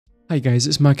Hi guys,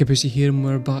 it's markabusi here and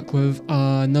we're back with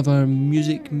another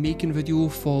music making video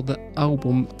for the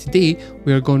album. Today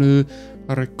we are going to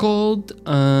record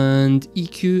and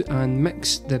EQ and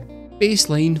mix the bass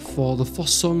line for the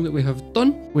first song that we have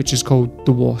done, which is called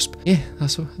The Wasp. Yeah,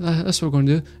 that's what we're going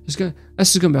to do. This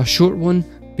is going to be a short one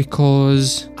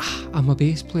because I'm a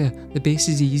bass player. The bass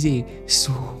is easy,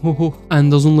 and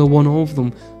there's only one of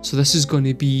them, so this is going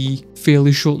to be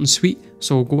fairly short and sweet.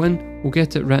 So we'll go in, we'll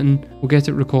get it written, we'll get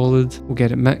it recorded, we'll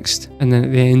get it mixed, and then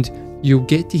at the end you'll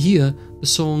get to hear the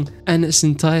song in its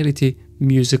entirety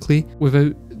musically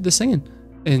without the singing,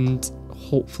 and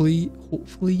hopefully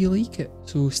you like it.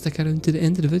 So stick around to the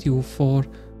end of the video for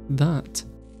that.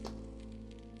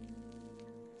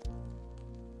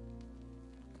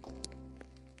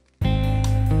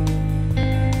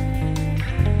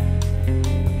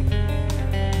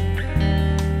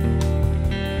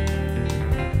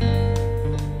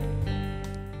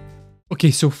 Okay,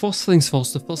 so first things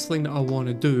first, the first thing that I want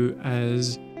to do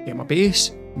is get my bass,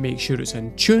 make sure it's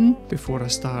in tune before I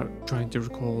start trying to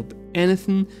record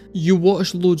anything. You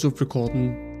watch loads of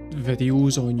recording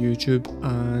videos on YouTube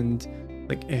and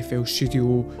like FL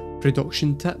Studio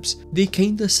production tips. They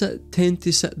kind of tend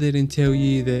to sit there and tell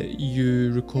you that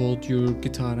you record your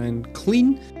guitar in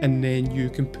clean and then you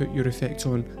can put your effects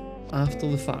on after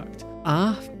the fact.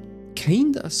 I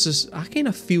kind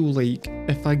of feel like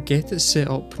if I get it set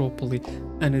up properly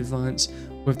in advance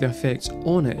with the effects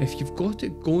on it, if you've got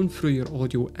it going through your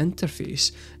audio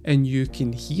interface and you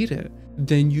can hear it,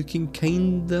 then you can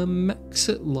kind of mix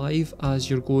it live as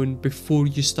you're going before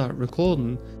you start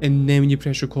recording, and then when you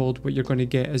press record, what you're going to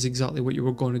get is exactly what you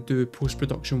were going to do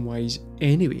post-production wise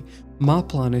anyway. My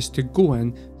plan is to go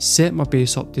in, set my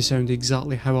bass up to sound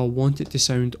exactly how I want it to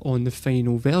sound on the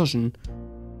final version,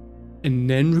 and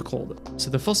then record it. So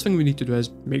the first thing we need to do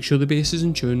is make sure the bass is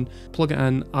in tune, plug it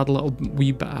in, add a little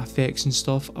wee bit of effects and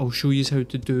stuff. I'll show you how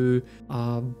to do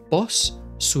a bus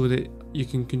so that you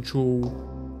can control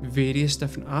various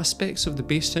different aspects of the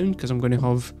bass sound, because I'm going to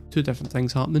have two different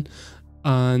things happening,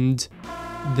 and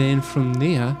then from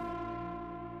there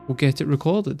we'll get it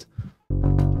recorded.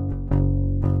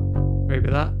 Right,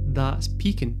 but that's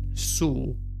peaking,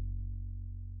 so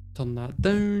turn that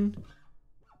down.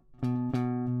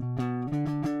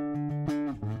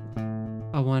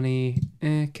 I want to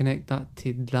connect that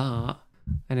to that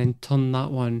and then turn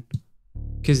that one,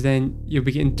 because then you'll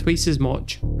be getting twice as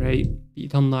much, right? You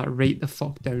turn that right the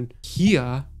fuck down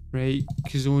here, right?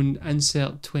 Because on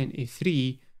insert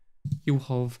 23 you'll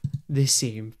have the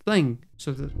same thing,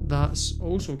 so that's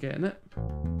also getting it,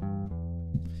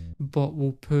 but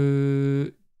we'll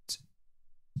put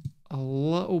a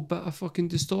little bit of fucking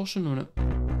distortion on it,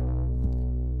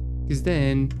 because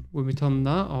then when we turn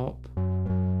that up,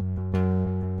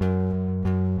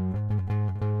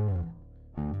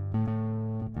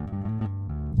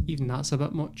 even that's a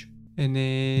bit much. And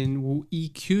then we'll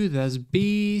EQ this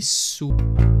bass, so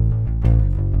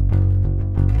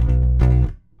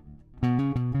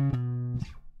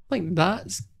I think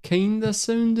that's kinda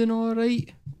sounding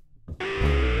alright.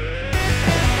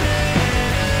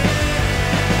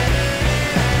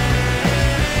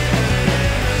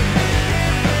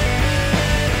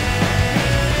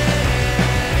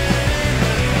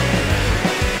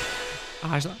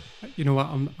 Actually, you know what,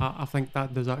 I think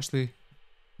that does actually,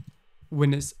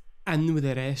 when it's in with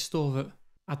the rest of it,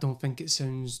 I don't think it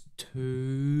sounds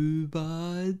too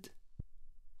bad.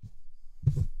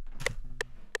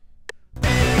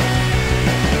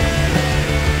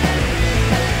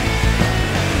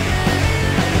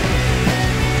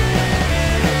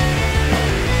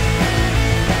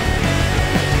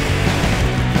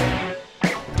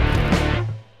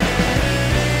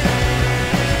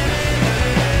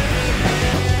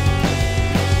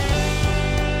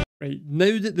 Right,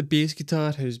 now that the bass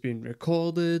guitar has been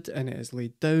recorded and it is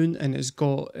laid down and it's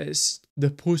got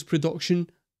the post-production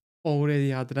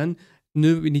already added in,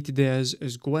 now what we need to do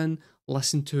is go in,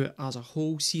 listen to it as a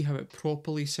whole, see how it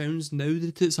properly sounds now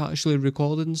that it's actually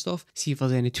recorded and stuff, see if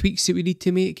there's any tweaks that we need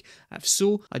to make. If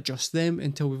so, adjust them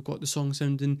until we've got the song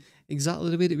sounding exactly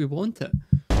the way that we want it.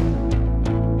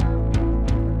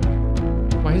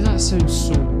 Why does that sound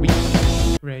so weak?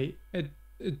 Right,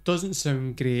 it doesn't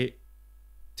sound great,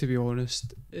 to be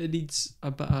honest. It needs a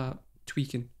bit of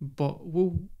tweaking, but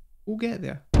we'll get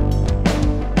there.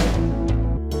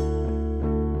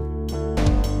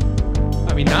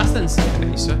 I mean, that's instantly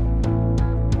nicer.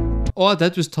 All I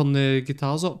did was turn the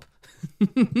guitars up.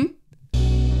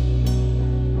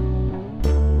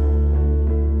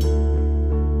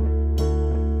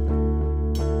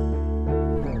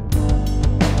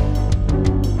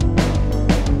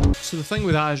 So the thing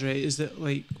with that is, right, is that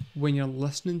like when you're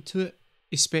listening to it,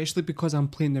 especially because I'm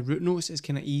playing the root notes, it's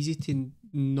kind of easy to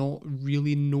not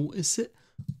really notice it.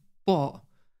 But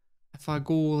if I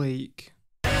go like,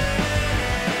 you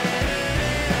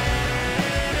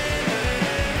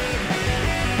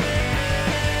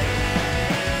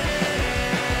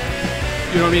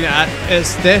know what I mean?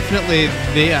 It's definitely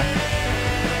there.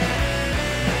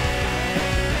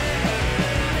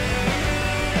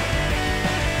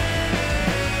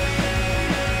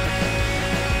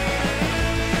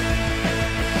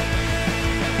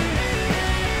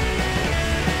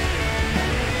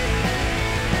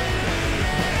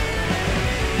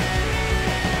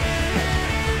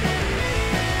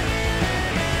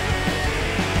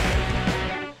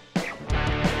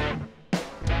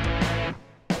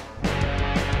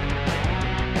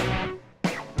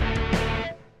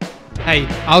 Hey,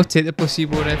 I'll take the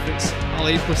placebo reference. I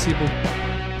like placebo.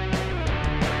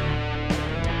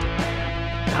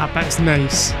 That bit's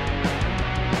nice.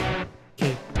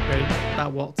 Okay, right,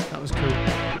 that worked. That was cool.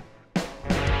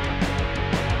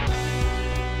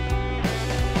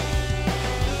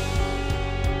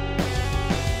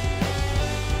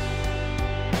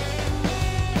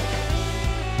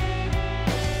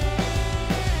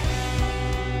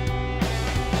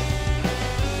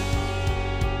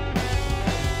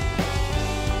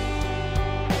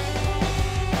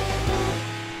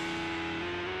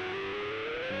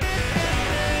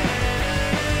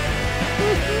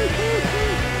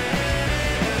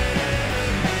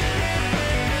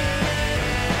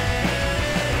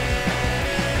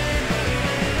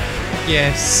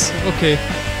 Yes, okay.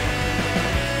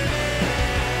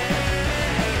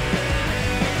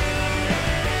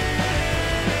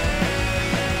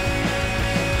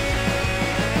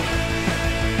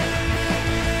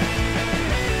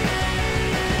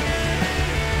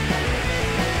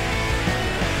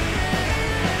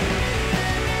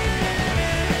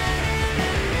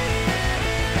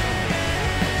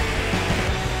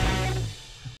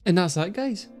 And that's that,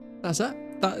 guys. That's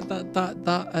it.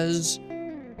 That is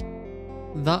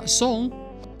that song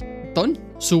done.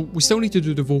 So we still need to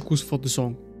do the vocals for the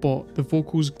song, but the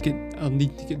vocals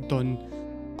need to get done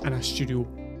in a studio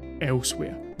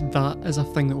elsewhere. That is a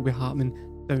thing that will be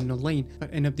happening down the line. For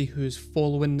anybody who is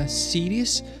following this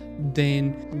series,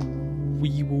 then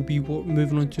we will be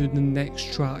moving on to the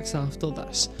next tracks after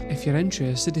this. If you're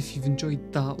interested, if you've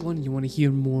enjoyed that one, you want to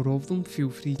hear more of them, feel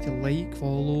free to like,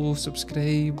 follow,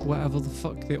 subscribe, whatever the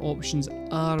fuck the options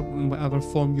are, in whatever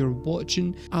form you're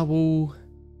watching. I will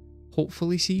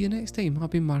hopefully see you next time.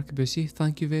 I've been markabusi.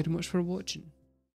 Thank you very much for watching.